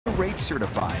rate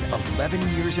certified 11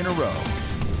 years in a row.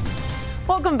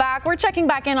 Welcome back. We're checking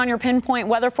back in on your pinpoint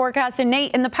weather forecast. And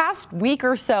Nate, in the past week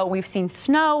or so, we've seen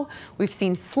snow, we've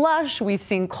seen slush, we've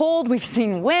seen cold, we've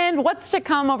seen wind. What's to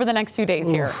come over the next few days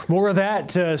here? More of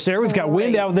that, Sarah. We've got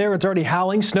wind out there. It's already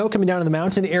howling. Snow coming down in the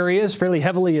mountain areas, fairly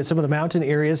heavily in some of the mountain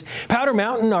areas. Powder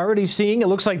Mountain already seeing. It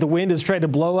looks like the wind has tried to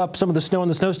blow up some of the snow on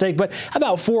the snow stake, but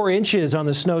about 4 inches on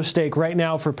the snow stake right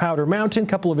now for Powder Mountain. A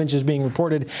couple of inches being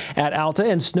reported at Alta,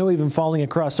 and snow even falling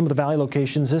across some of the valley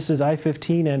locations. This is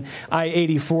I-15 and I-84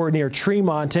 near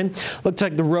Tremonton. Looks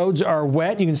like the roads are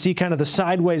wet. You can see kind of the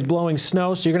sideways blowing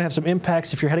snow, so you're going to have some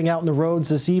impacts if you're heading out on the roads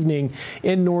this evening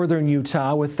in northern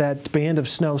Utah with that band of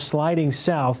snow sliding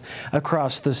south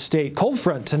across the state. Cold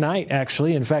front tonight,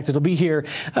 actually. In fact, it'll be here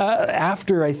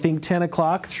after, I think, 10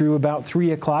 o'clock through about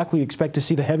 3 o'clock. We expect to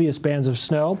see the heaviest bands of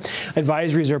snow.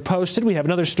 Advisories are posted. We have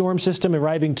another storm system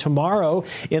arriving tomorrow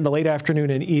in the late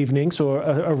afternoon and evening, so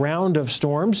a round of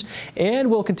storms. And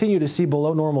we'll continue to see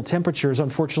below normal temperatures,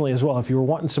 unfortunately, as well. If you were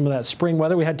wanting some of that spring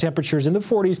weather, we had temperatures in the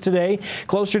 40s today,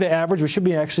 closer to average. We should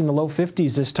be actually in the low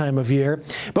 50s this time of year.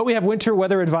 But we have winter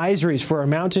weather advisories for our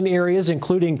mountain areas,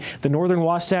 including the northern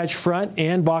Wasatch Front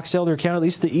and Box Elder County, at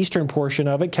least the eastern portion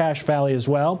of it, Cache Valley as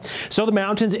well. So the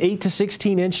mountains, 8 to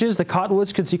 16 inches. The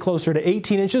Cottonwoods could see closer to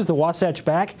 18 inches. The Wasatch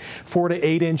Back, 4 to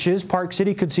 8 inches. Park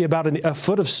City could see about a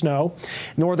foot of snow.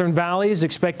 Northern valleys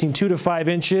expecting 2 to 5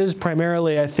 inches,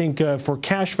 primarily, I think, for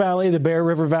Cache Valley, the Bear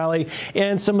River Valley,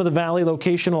 and some of the valley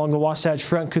location along the Wasatch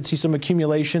Front could see some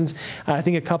accumulations, I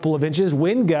think a couple of inches.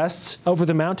 Wind gusts over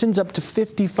the mountains up to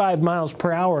 55 miles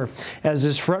per hour as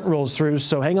this front rolls through,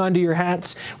 so hang on to your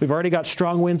hats. We've already got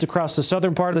strong winds across the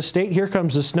southern part of the state. Here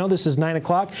comes the snow. This is 9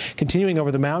 o'clock, continuing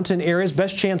over the mountain areas.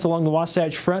 Best chance along the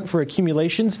Wasatch Front for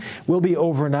accumulations will be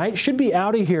overnight. Should be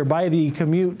out of here by the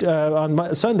commute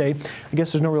on Sunday. I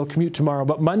guess there's no real commute tomorrow,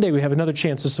 but Monday we have another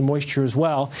chance of some moisture as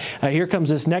well. Here comes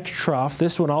this next trough.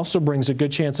 This one also brings a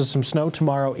good chance of some snow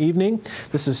tomorrow evening.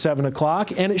 This is 7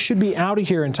 o'clock, and it should be out of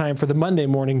here in time for the Monday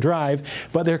morning drive,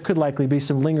 but there could likely be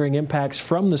some lingering impacts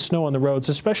from the snow on the roads,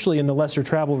 especially in the lesser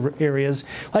traveled areas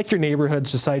like your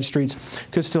neighborhoods, the side streets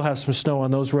could still have some snow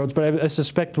on those roads, but I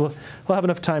suspect we'll have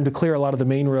enough time to clear a lot of the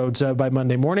main roads by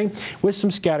Monday morning with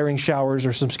some scattering showers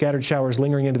or some scattered showers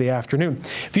lingering into the afternoon.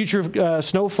 Future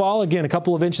snowfall, again, a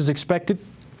couple of inches expected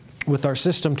with our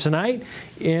system tonight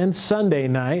and Sunday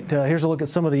night. Here's a look at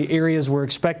some of the areas we're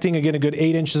expecting. Again, a good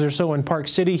 8 inches or so in Park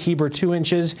City, Heber 2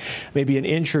 inches, maybe an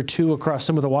inch or 2 across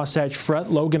some of the Wasatch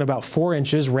Front. Logan about 4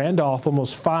 inches, Randolph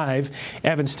almost 5,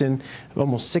 Evanston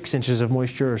almost 6 inches of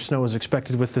moisture or snow is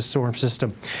expected with this storm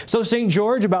system. So St.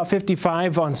 George about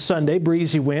 55 on Sunday,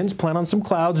 breezy winds, plan on some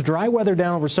clouds, dry weather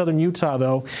down over southern Utah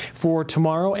though for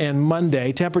tomorrow and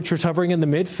Monday. Temperatures hovering in the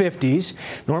mid 50s.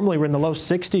 Normally we're in the low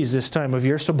 60s this time of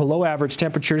year, so below average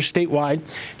temperatures statewide.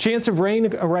 Chance of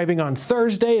rain arriving on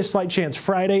Thursday, a slight chance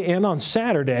Friday and on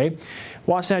Saturday.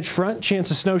 Wasatch Front,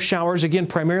 chance of snow showers again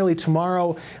primarily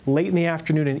tomorrow late in the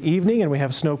afternoon and evening, and we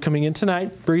have snow coming in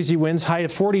tonight. Breezy winds, high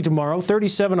of 40 tomorrow,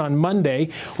 37 on Monday.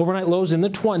 Overnight lows in the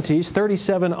 20s,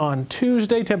 37 on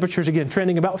Tuesday. Temperatures again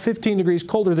trending about 15 degrees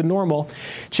colder than normal.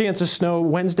 Chance of snow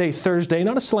Wednesday, Thursday,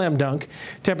 not a slam dunk.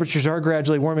 Temperatures are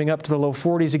gradually warming up to the low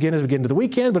 40s again as we get into the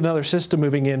weekend, but another system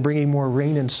moving in, bringing more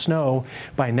rain and snow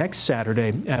by next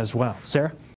Saturday as well. Sarah?